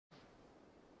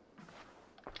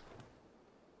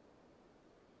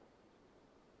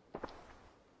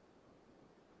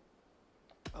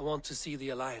I want to see the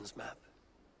Alliance map.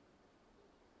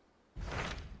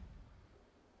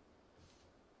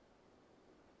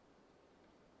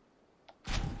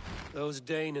 Those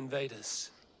Dane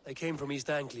invaders, they came from East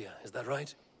Anglia, is that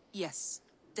right? Yes.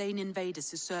 Dane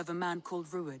invaders who serve a man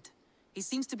called Rued. He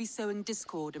seems to be sowing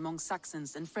discord among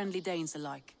Saxons and friendly Danes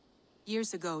alike.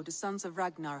 Years ago, the sons of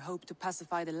Ragnar hoped to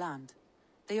pacify the land.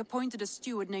 They appointed a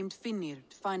steward named Finnir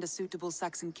to find a suitable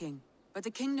Saxon king. But the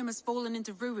kingdom has fallen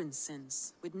into ruins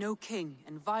since, with no king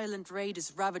and violent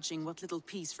raiders ravaging what little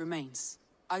peace remains.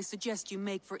 I suggest you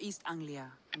make for East Anglia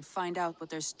and find out what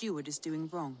their steward is doing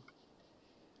wrong.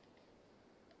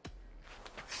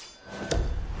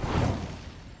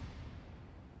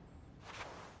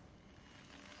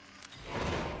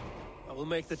 I will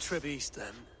make the trip east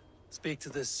then. Speak to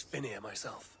this Finnir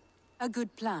myself. A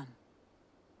good plan.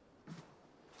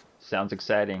 Sounds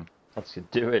exciting. Let's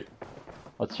do it.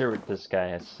 Let's hear what this guy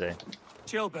has to say.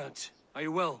 Gilbert, are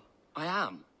you well? I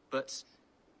am, but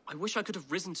I wish I could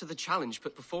have risen to the challenge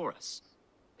put before us,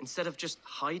 instead of just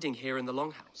hiding here in the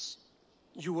Longhouse.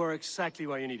 You were exactly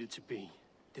where you needed to be.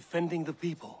 Defending the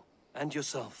people, and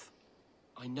yourself.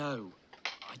 I know.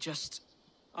 I just...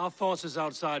 Our forces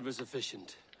outside were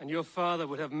sufficient, and your father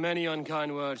would have many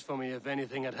unkind words for me if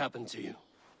anything had happened to you.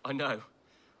 I know.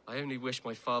 I only wish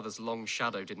my father's long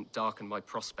shadow didn't darken my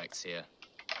prospects here.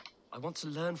 I want to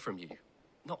learn from you,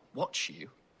 not watch you.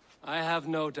 I have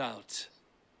no doubt.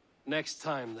 Next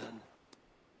time, then.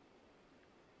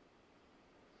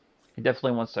 He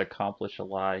definitely wants to accomplish a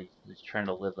lot. He's trying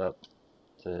to live up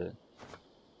to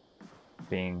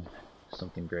being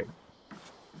something great.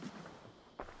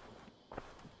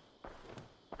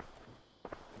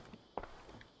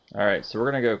 Alright, so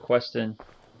we're gonna go questing.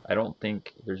 I don't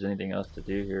think there's anything else to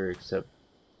do here except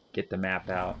get the map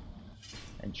out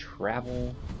and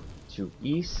travel to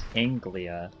East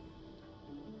Anglia.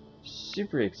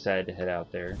 Super excited to head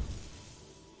out there.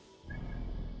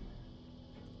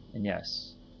 And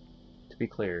yes, to be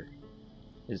clear,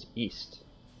 is East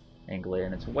Anglia,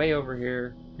 and it's way over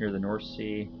here near the North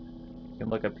Sea. You can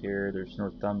look up here, there's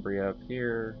Northumbria up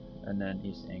here, and then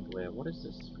East Anglia. What is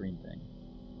this green thing?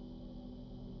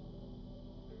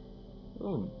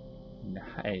 Ooh,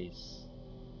 nice.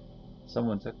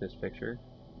 Someone took this picture.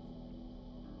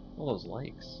 All those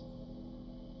likes.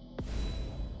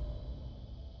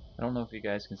 I don't know if you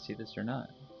guys can see this or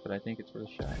not, but I think it's worth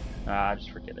a shot.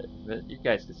 Just forget it. But you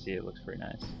guys can see it looks pretty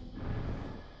nice.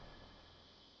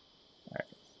 Alright.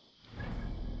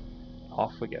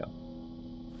 Off we go.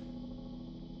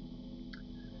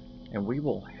 And we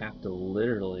will have to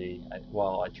literally, I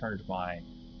turned my...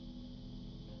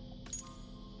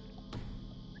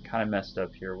 kind of messed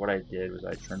up here. What I did was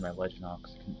I turned my legend off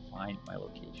because I couldn't find my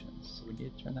locations. So we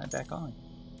need to turn that back on.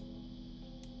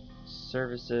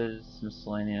 Services,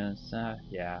 miscellaneous,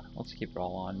 yeah, let's keep it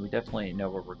all on. We definitely know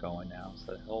where we're going now,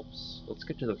 so that helps. Let's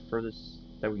get to the furthest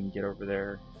that we can get over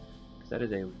there, because that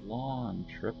is a long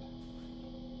trip.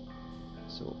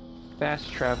 So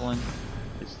fast traveling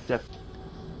is definitely...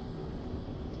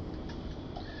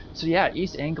 So yeah,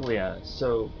 East Anglia.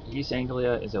 So East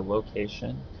Anglia is a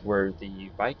location where the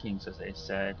Vikings, as they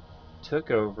said, took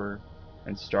over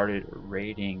and started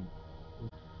raiding.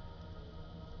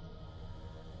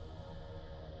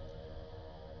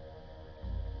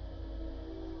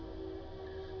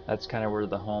 That's kind of where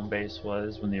the home base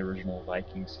was when the original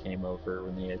Vikings came over,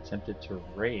 when they attempted to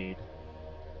raid.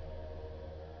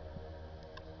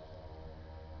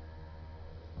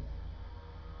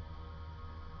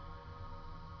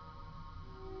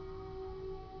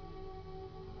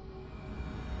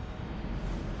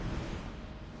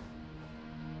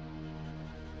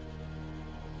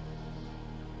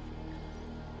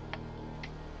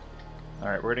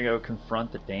 Alright, we're gonna go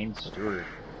confront the Dane steward.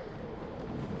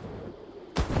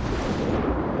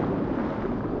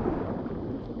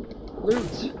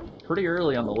 Loot! Pretty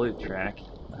early on the loot track.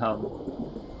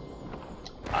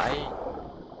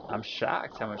 I'm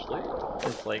shocked how much loot.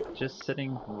 It's like just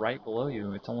sitting right below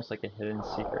you. It's almost like a hidden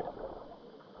secret.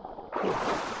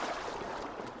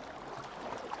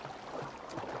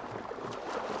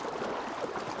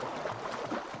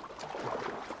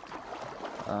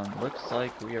 Looks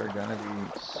like we are gonna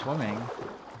be swimming.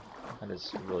 That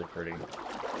is really pretty.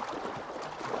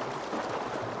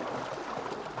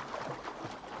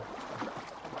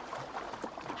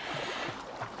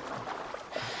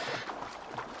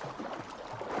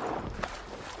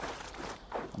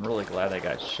 I'm really glad I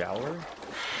got shallow.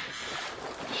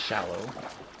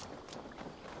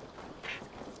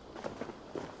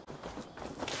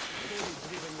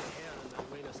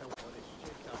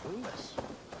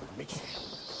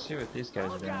 See what these guys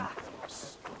are doing.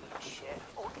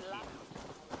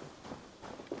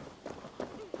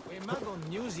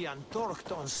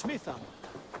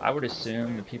 I would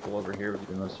assume the people over here would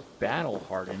be the most battle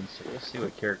hardened, so we'll see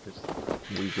what characters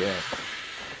we get.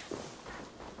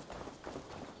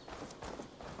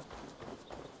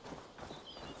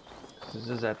 This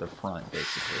is at the front,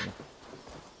 basically.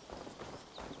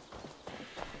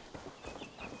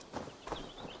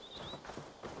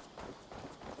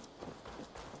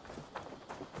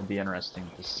 It'd be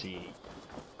interesting to see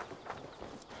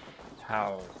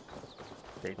how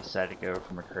they decide to go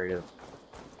from a creative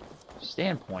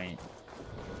standpoint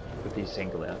with these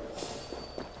Anglia.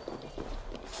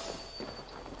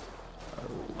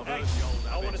 Hey,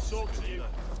 I want to talk to you.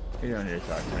 You don't need to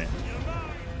talk to me.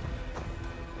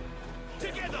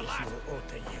 Together, lad.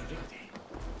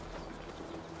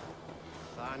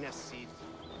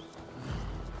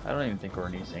 I don't even think we're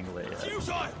in East Anglia yet.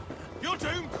 Futile! Your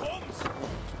doom comes!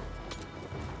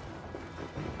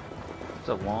 It's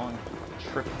a long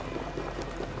trip.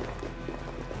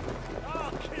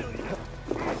 I'll kill you.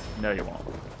 No, you won't.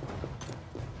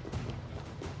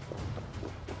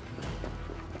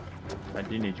 I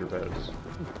do need your bows.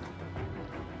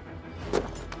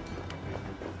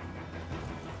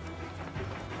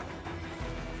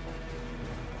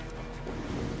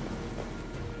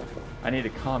 I need to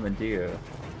commandeer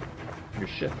your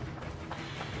ship.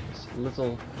 This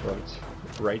little boat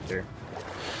right there.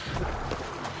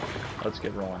 Let's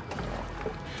get rolling.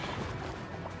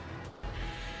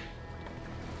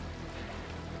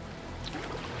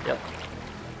 Yep.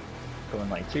 Going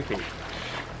like 2 feet.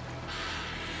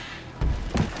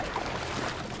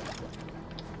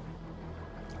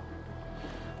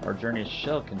 Our journey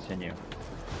shall continue.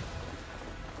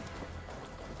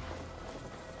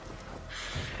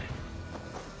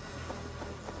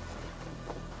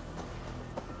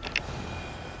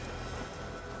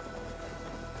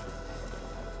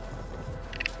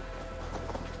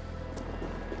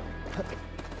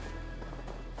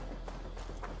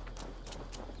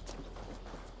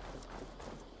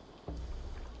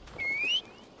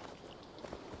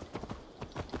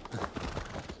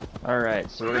 Alright,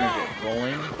 so we're gonna get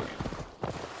rolling.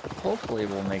 Hopefully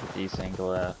we'll make these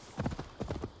Anglia.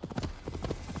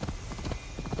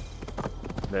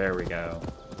 There we go.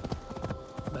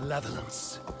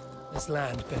 Malevolence. This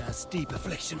land bears deep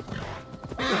affliction.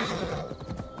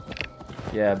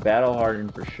 Yeah, battle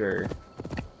hardened for sure.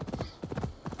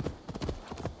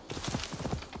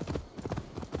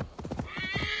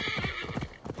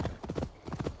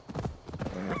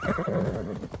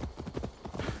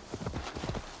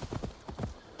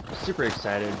 Super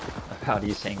excited about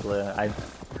East Anglia. I've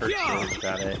heard stories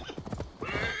about it.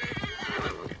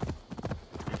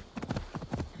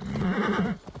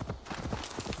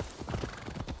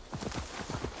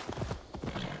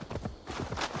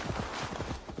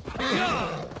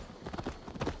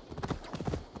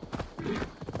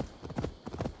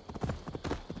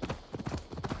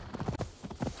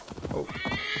 Oh.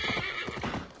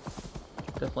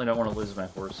 Definitely don't want to lose my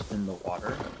horse in the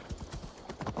water.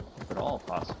 If at all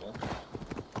possible.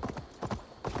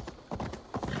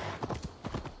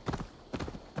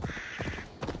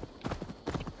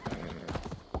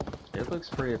 It looks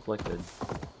pretty afflicted.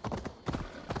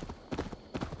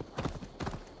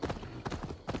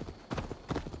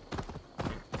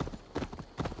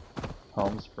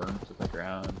 Homes burned to the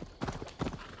ground.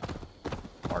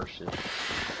 Marshes.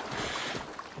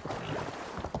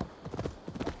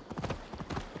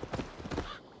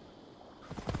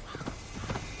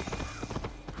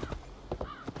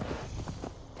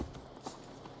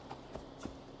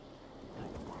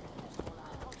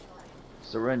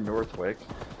 So we're in Northwick,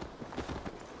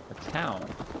 a town,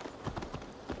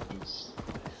 East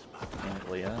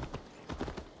Anglia.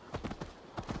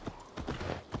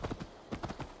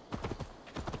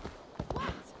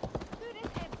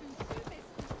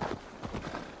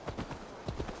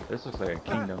 This looks like a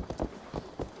kingdom.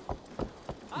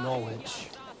 Norwich,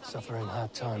 suffering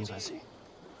hard times, I see.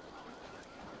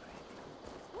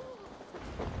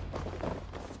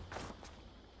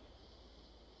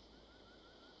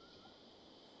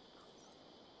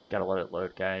 Gotta let it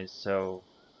load, guys. So,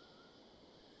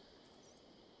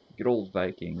 good old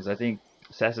Vikings. I think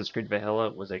Assassin's Creed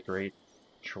Valhalla was a great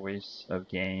choice of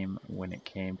game when it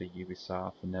came to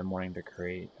Ubisoft and them wanting to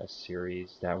create a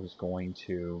series that was going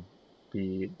to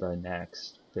be the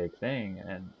next big thing.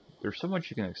 And there's so much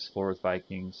you can explore with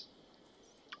Vikings,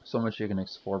 so much you can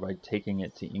explore by taking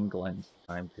it to England's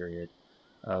time period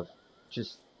of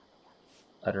just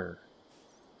utter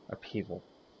upheaval.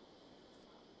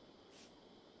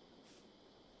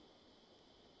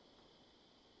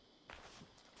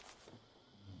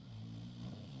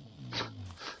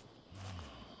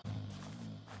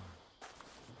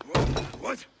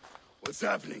 What's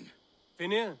happening?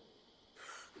 Finir?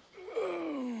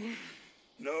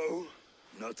 No,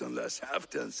 not unless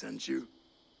Halfdan sent you.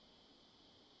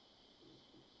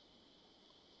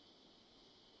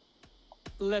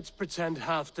 Let's pretend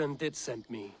Halfdan did send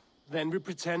me. Then we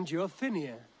pretend you're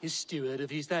Finir, his steward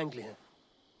of East Anglia.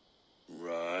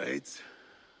 Right.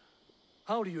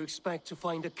 How do you expect to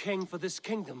find a king for this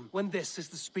kingdom when this is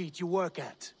the speed you work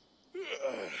at?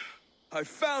 I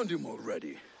found him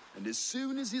already. And as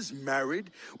soon as he's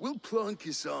married, we'll plunk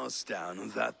his ass down on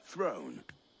that throne.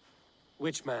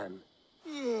 Which man?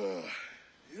 You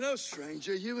know,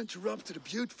 stranger, you interrupted a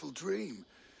beautiful dream.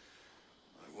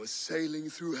 I was sailing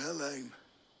through Helheim,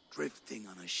 drifting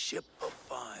on a ship of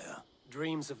fire.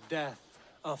 Dreams of death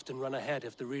often run ahead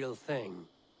of the real thing.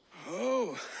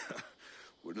 Oh,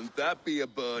 wouldn't that be a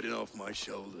burden off my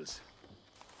shoulders?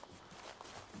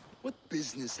 What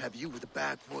business have you with the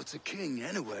backwater king,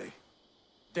 anyway?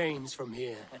 Danes from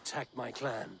here attacked my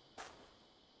clan.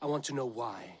 I want to know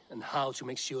why, and how to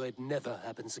make sure it never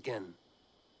happens again.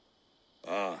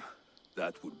 Ah,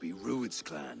 that would be Rued's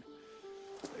clan.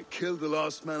 They killed the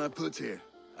last man I put here,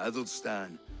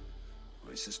 Adelstan.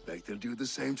 I suspect they'll do the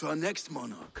same to our next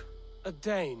monarch. A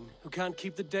Dane who can't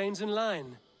keep the Danes in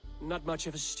line. Not much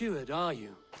of a steward, are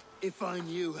you? If I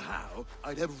knew how,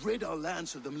 I'd have rid our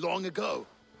lands of them long ago.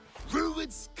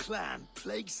 Rued's clan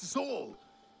plagues us all,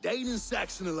 Dane and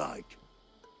Saxon alike.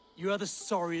 You are the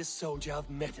sorriest soldier I've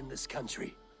met in this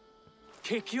country.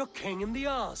 Kick your king in the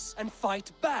arse and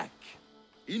fight back.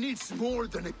 He needs more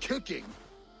than a kicking.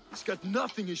 He's got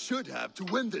nothing he should have to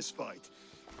win this fight.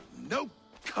 No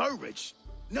courage,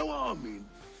 no army,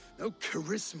 no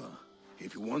charisma.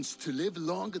 If he wants to live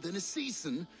longer than a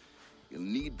season, he'll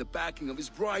need the backing of his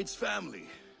bride's family,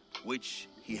 which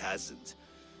he hasn't.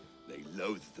 They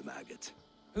loathe the maggot.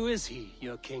 Who is he,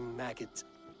 your king maggot?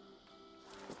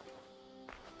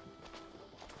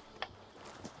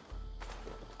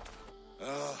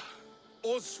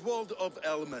 Oswald of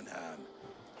Elmenham.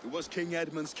 He was King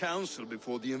Edmund's counsel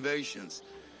before the invasions.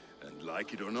 And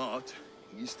like it or not,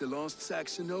 he's the last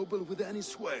Saxon noble with any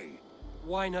sway.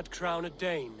 Why not crown a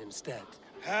Dane instead?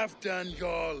 Halfdan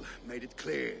Jarl made it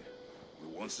clear.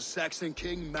 He wants a Saxon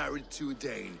king married to a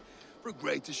Dane, for a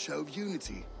greater show of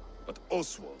unity. But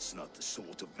Oswald's not the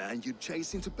sort of man you'd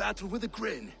chase into battle with a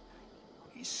grin.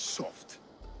 He's soft,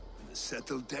 and the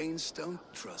settled Danes don't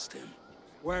trust him.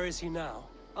 Where is he now?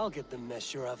 I'll get the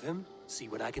measure of him, see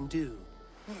what I can do.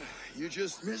 You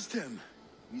just missed him.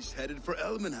 He's headed for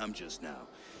Elmenham just now,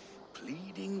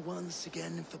 pleading once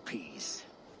again for peace.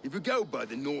 If you go by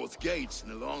the north gates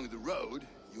and along the road,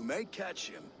 you may catch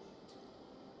him.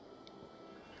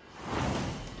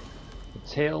 The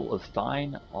Tale of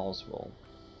Fine Oswald.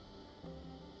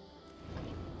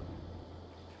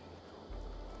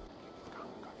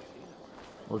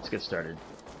 Let's get started.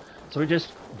 So we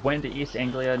just went to East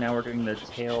Anglia, now we're doing the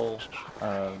tale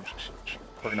of...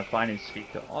 We're gonna find and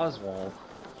speak to Oswald.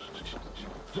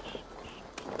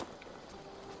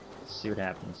 Let's see what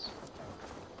happens.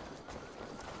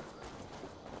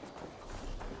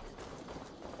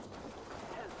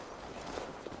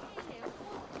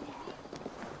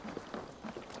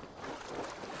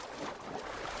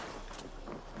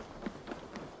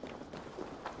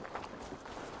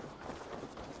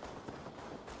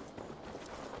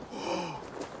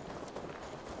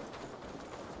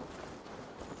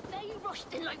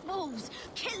 Rushed in like wolves,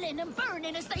 killing and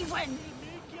burning as they went.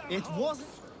 It wasn't.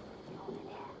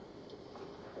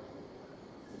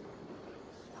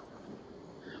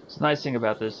 So the nice thing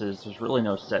about this is there's really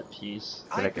no set piece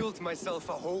that I I can... built myself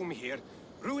a home here.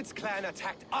 Rued's clan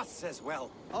attacked us as well.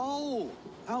 Oh,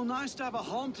 how nice to have a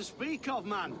home to speak of,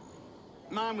 man.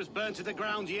 Mine was burnt to the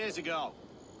ground years ago.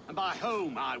 And by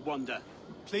whom, I wonder?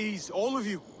 Please, all of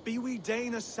you, be we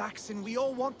Dane or Saxon, we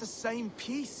all want the same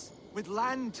peace. With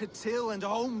land to till and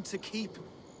home to keep,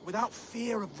 without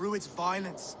fear of Rued's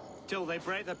violence. Till they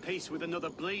break the peace with another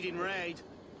bleeding raid.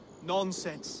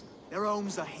 Nonsense. Their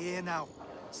homes are here now.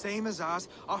 Same as ours,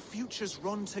 our futures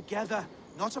run together,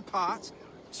 not apart.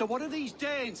 So what are these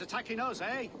Danes attacking us,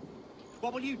 eh?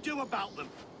 What will you do about them?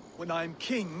 When I am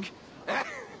king...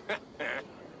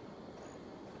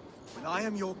 when I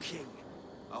am your king,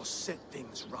 I'll set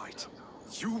things right.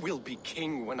 You will be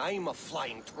king when I'm a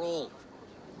flying troll.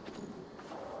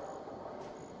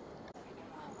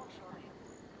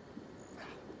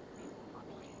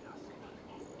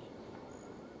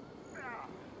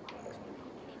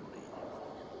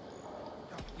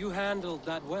 You handled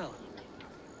that well.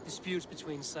 Disputes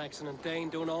between Saxon and Dane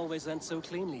don't always end so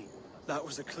cleanly. That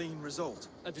was a clean result.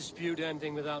 A dispute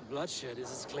ending without bloodshed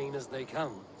is as clean as they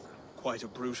come. Quite a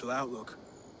brutal outlook.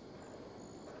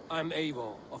 I'm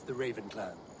Eivor of the Raven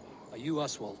clan. Are you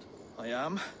Oswald? I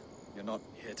am. You're not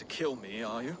here to kill me,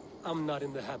 are you? I'm not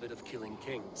in the habit of killing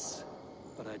kings,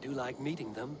 but I do like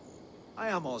meeting them. I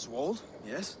am Oswald,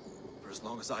 yes. For as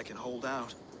long as I can hold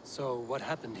out. So, what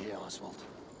happened here, Oswald?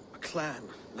 A clan,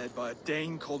 led by a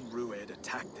Dane called Rued,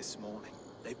 attacked this morning.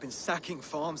 They've been sacking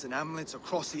farms and hamlets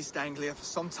across East Anglia for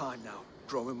some time now,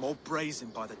 growing more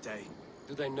brazen by the day.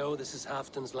 Do they know this is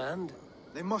Halfdan's land?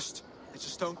 They must. They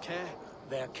just don't care.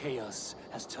 Their chaos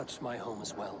has touched my home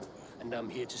as well, and I'm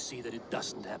here to see that it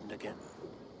doesn't happen again.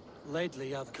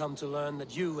 Lately, I've come to learn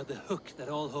that you are the hook that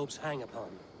all hopes hang upon.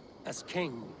 As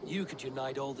king, you could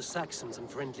unite all the Saxons and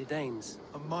friendly Danes.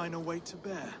 A minor weight to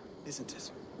bear, isn't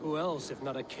it? Who else, if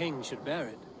not a king, should bear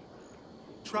it?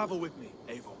 Travel with me,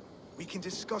 Eivor. We can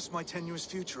discuss my tenuous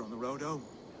future on the road home.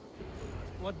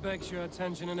 What begs your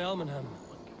attention in Elmenham?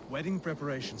 Wedding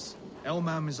preparations.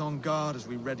 Elmam is on guard as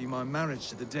we ready my marriage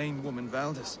to the Dane woman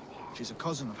Valdis. She's a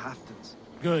cousin of Halfdan's.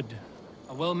 Good.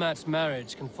 A well-matched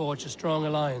marriage can forge a strong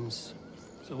alliance.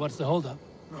 So what's the holdup?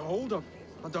 No, hold up.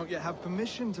 I don't yet have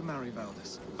permission to marry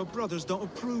Valdis. Her brothers don't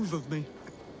approve of me.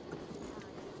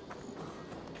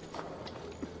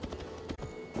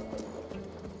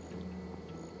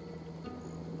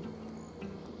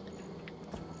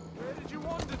 Where did you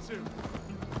wander to?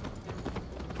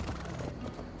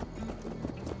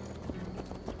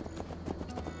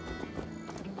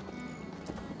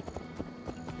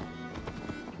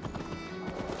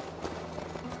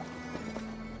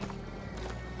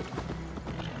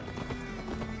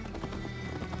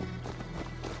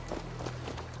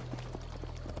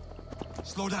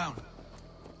 Slow down.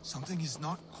 Something is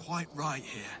not quite right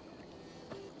here.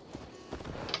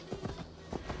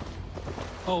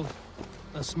 Hold.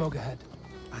 There's smoke ahead.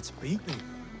 That's beaten.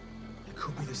 It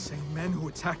could be the same men who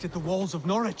attacked at the walls of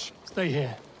Norwich. Stay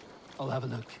here. I'll have a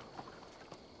look.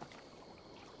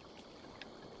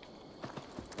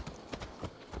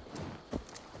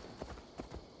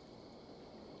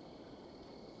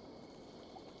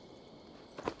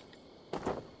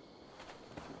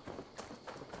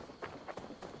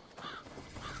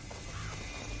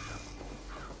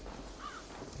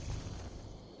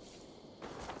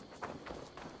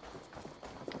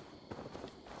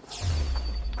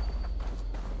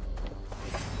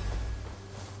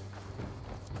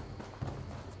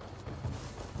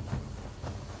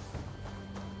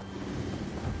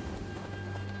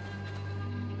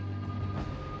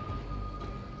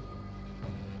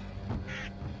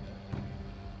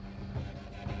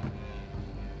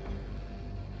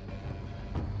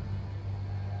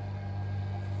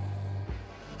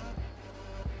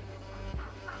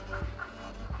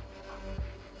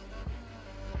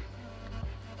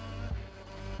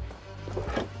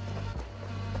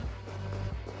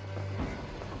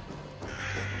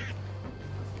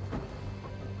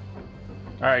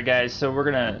 Alright guys, so we're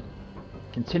gonna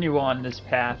continue on this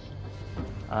path.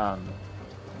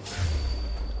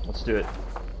 Let's do it.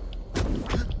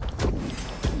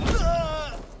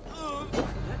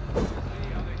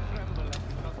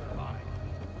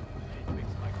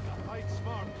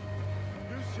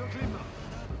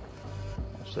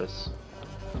 Watch this.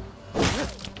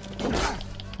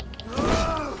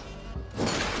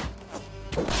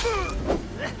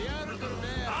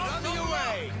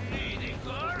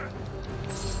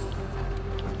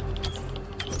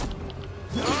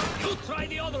 Try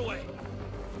the other way.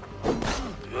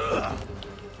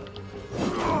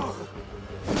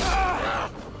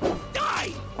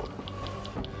 Die!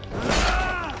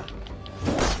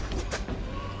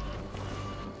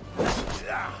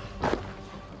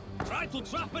 Try to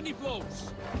trap any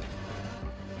blows.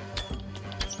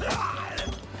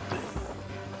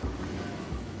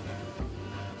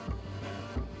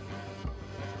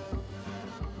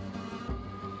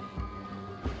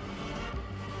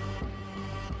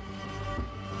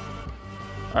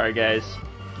 Alright guys. See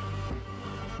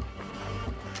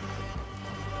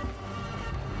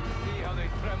how they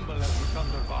tremble as we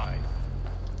thunder by.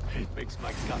 It makes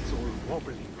my guts all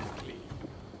wobbly and clean.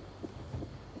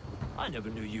 I never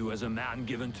knew you as a man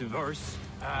given to verse.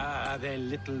 Ah, their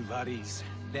little worries,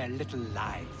 their little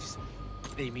lives.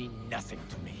 They mean nothing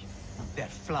to me. They're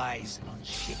flies on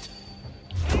shit.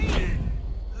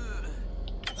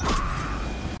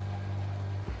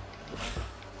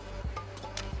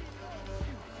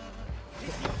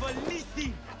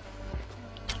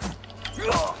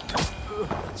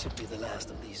 That should be the last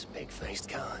of these big-faced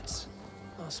cowards.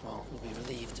 Oswald will be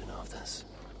relieved to know of this.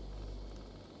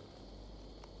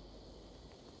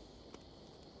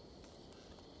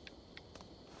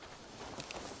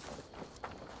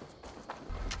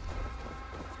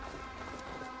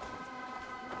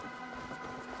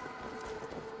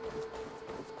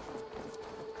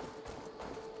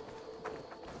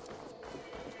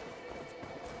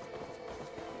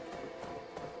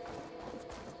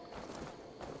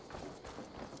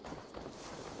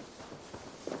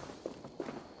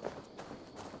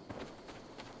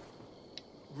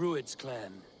 Rued's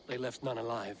clan. They left none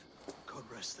alive. God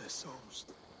rest their souls.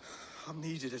 I'm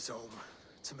needed at home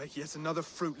to make yet another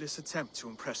fruitless attempt to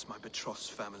impress my betrothed's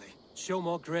family. Show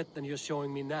more grit than you're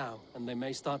showing me now, and they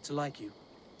may start to like you.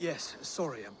 Yes,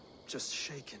 sorry, I'm just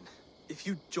shaken. If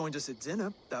you joined us at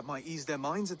dinner, that might ease their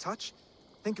minds a touch.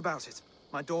 Think about it.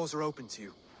 My doors are open to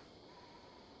you.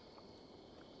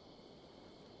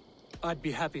 I'd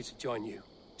be happy to join you.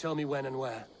 Tell me when and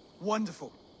where.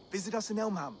 Wonderful. Visit us in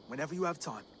Elmham whenever you have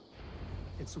time.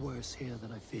 It's worse here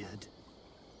than I feared.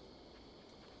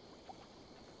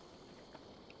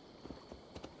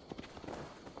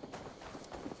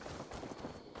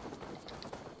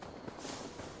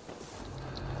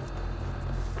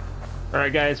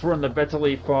 Alright guys, we're on the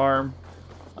Betley farm.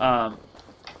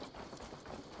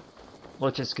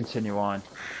 Let's just continue on.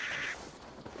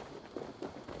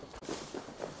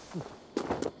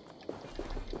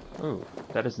 Ooh,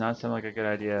 that does not sound like a good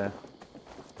idea.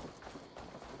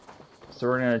 So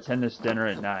we're gonna attend this dinner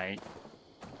at night.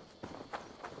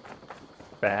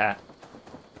 Bah.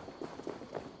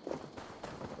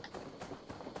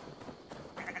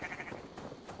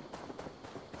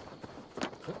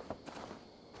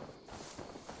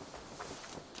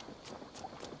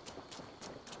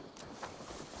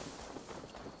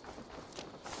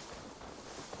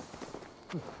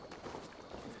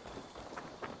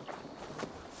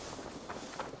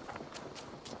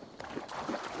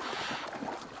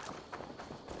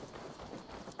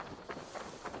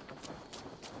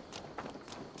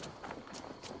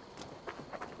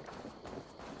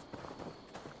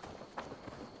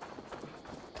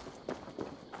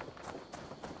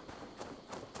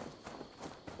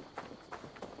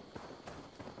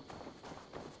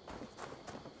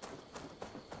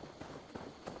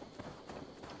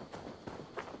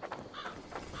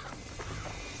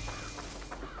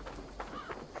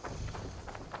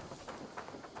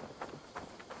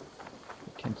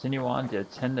 Continue on to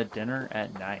attend the dinner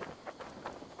at night.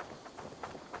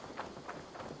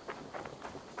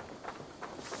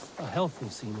 A healthy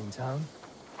scene in town.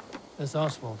 This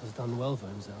Oswald has done well for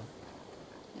himself.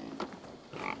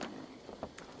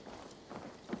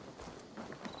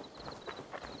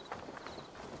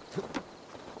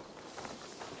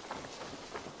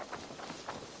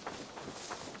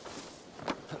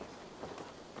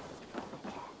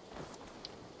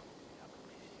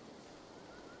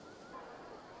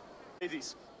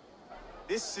 Ladies,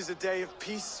 this is a day of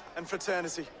peace and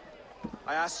fraternity.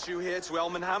 I asked you here to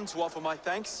Elmenham to offer my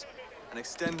thanks and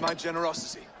extend my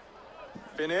generosity.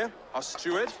 Finir, our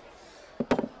steward,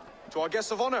 to our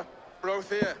guests of honor,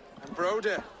 Brothir and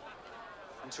Broder,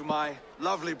 and to my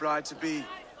lovely bride-to-be,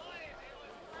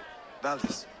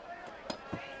 Valdis.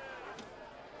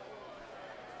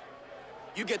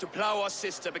 You get to plow our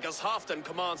sister because Halfdan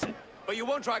commands it. But you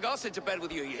won't drag us into bed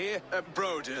with you hear?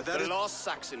 Broder, the last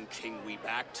Saxon king we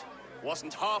backed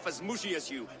wasn't half as mushy as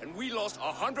you, and we lost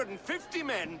 150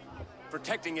 men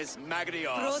protecting his maggoty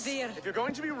arse. Brodir. If you're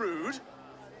going to be rude,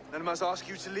 then I must ask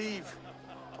you to leave.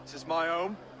 This is my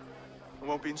home. I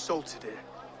won't be insulted here.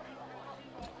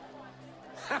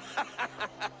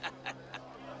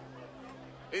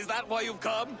 Is that why you've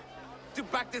come? To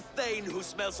back this Thane who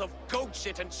smells of goat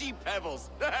shit and cheap pebbles?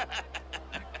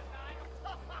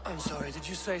 I'm sorry, did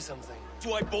you say something?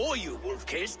 Do I bore you,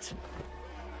 wolf-kissed?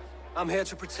 I'm here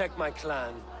to protect my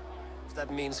clan. If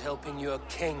that means helping your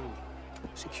king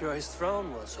secure his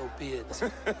throne, well, so be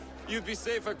it. You'd be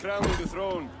safer crowning the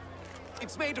throne.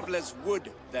 It's made of less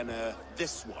wood than,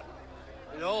 this one.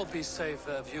 We'd all be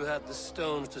safer if you had the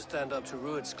stones to stand up to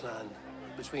Rued's clan.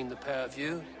 Between the pair of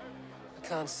you, I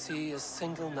can't see a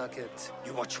single nugget.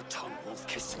 You watch your tongue,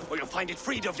 wolf-kissed, or you'll find it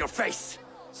freed of your face!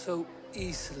 So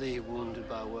easily wounded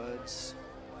by words.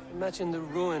 Imagine the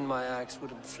ruin my axe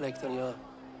would inflict on your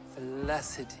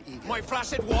flaccid ego. My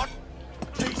flaccid what?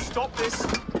 Please stop this!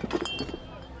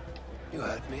 You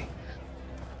heard me.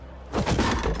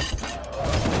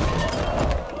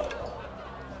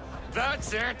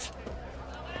 That's it!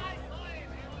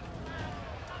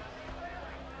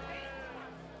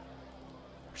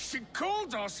 She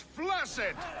called us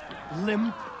flaccid!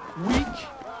 Limp, weak,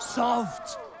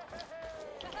 soft.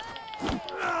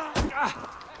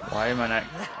 Why am I not?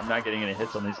 I'm not getting any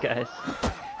hits on these guys.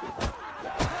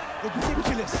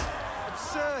 Ridiculous!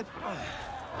 Absurd!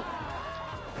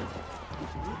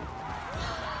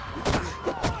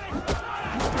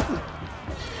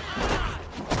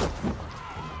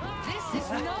 This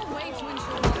is no way to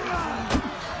ensure.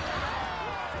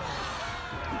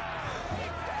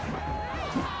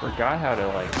 Forgot how to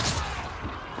like.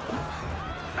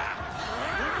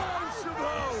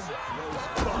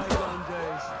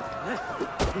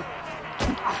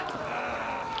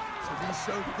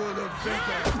 so full of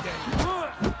vigor, Dane.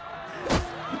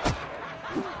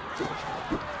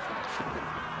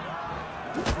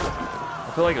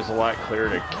 I feel like it was a lot clearer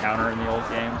to counter in the old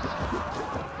games.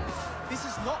 This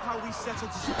is not how we settle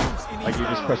disputes in Like you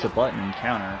just press a button and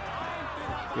counter.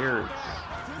 Here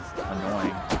it's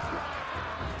annoying.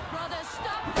 Brother,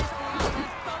 stop this or I'll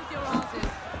lift both your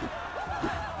asses.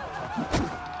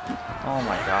 Oh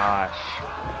my gosh.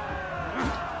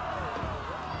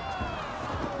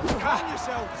 Calm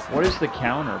yourselves. What is the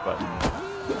counter button?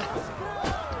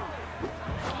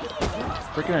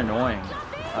 Freaking annoying.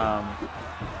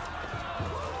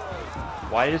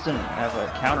 Why doesn't it have a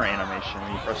counter animation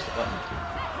when you press the button?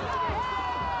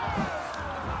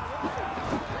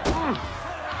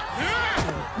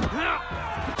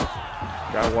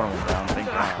 Got one of them down, thank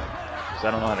God. Because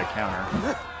I don't know how to counter.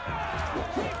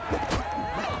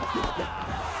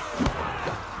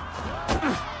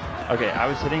 Okay, I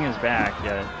was hitting his back,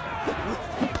 yet.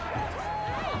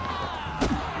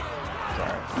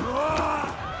 Sorry.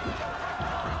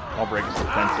 I'll break his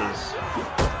defenses.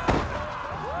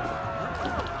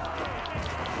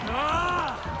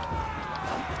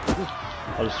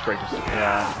 I'll just break his.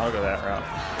 Yeah, I'll go that route.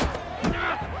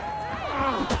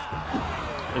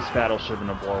 This battle should have been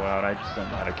a blowout. I just don't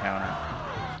know how to counter.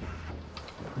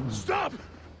 Stop!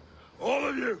 All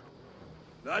of you!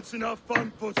 That's enough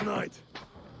fun for tonight.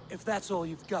 If that's all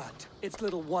you've got, it's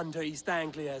little wonder East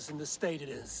Anglia is in the state it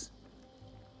is.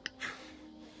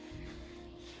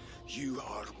 You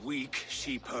are weak,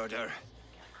 sheep herder.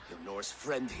 Your Norse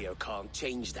friend here can't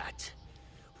change that.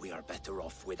 We are better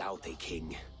off without a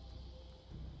king.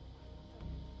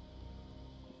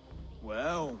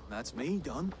 Well, that's me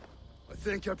done. I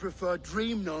think I prefer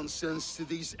dream nonsense to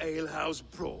these alehouse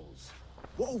brawls.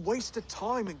 What a waste of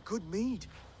time and good mead.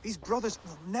 These brothers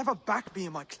will never back me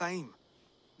in my claim.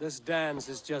 This dance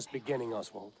is just beginning,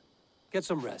 Oswald. Get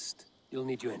some rest. You'll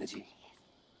need your energy.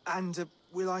 And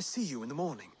will I see you in the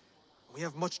morning? We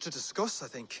have much to discuss, I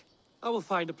think. I will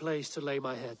find a place to lay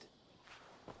my head.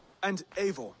 And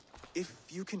Eivor, if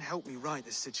you can help me right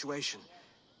this situation,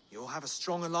 you'll have a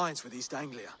strong alliance with East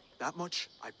Anglia. That much,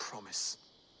 I promise.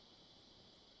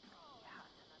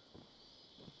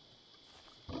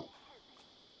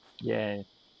 Yay.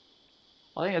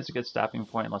 I think that's a good stopping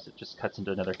point unless it just cuts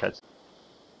into another cutscene.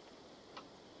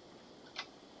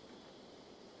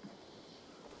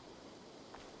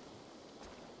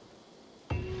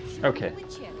 Okay.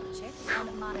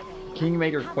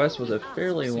 Kingmaker quest was a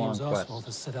fairly long quest. Oswald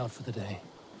has set out for the day.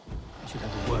 I should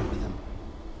have a word with him.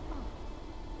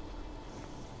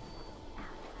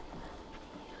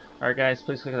 Alright guys,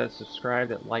 please click that subscribe,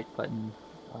 that like button,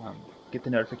 get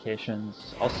the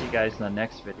notifications. I'll see you guys in the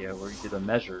next video where we do the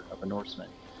measure of a Norseman.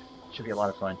 Should be a lot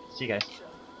of fun. See you guys.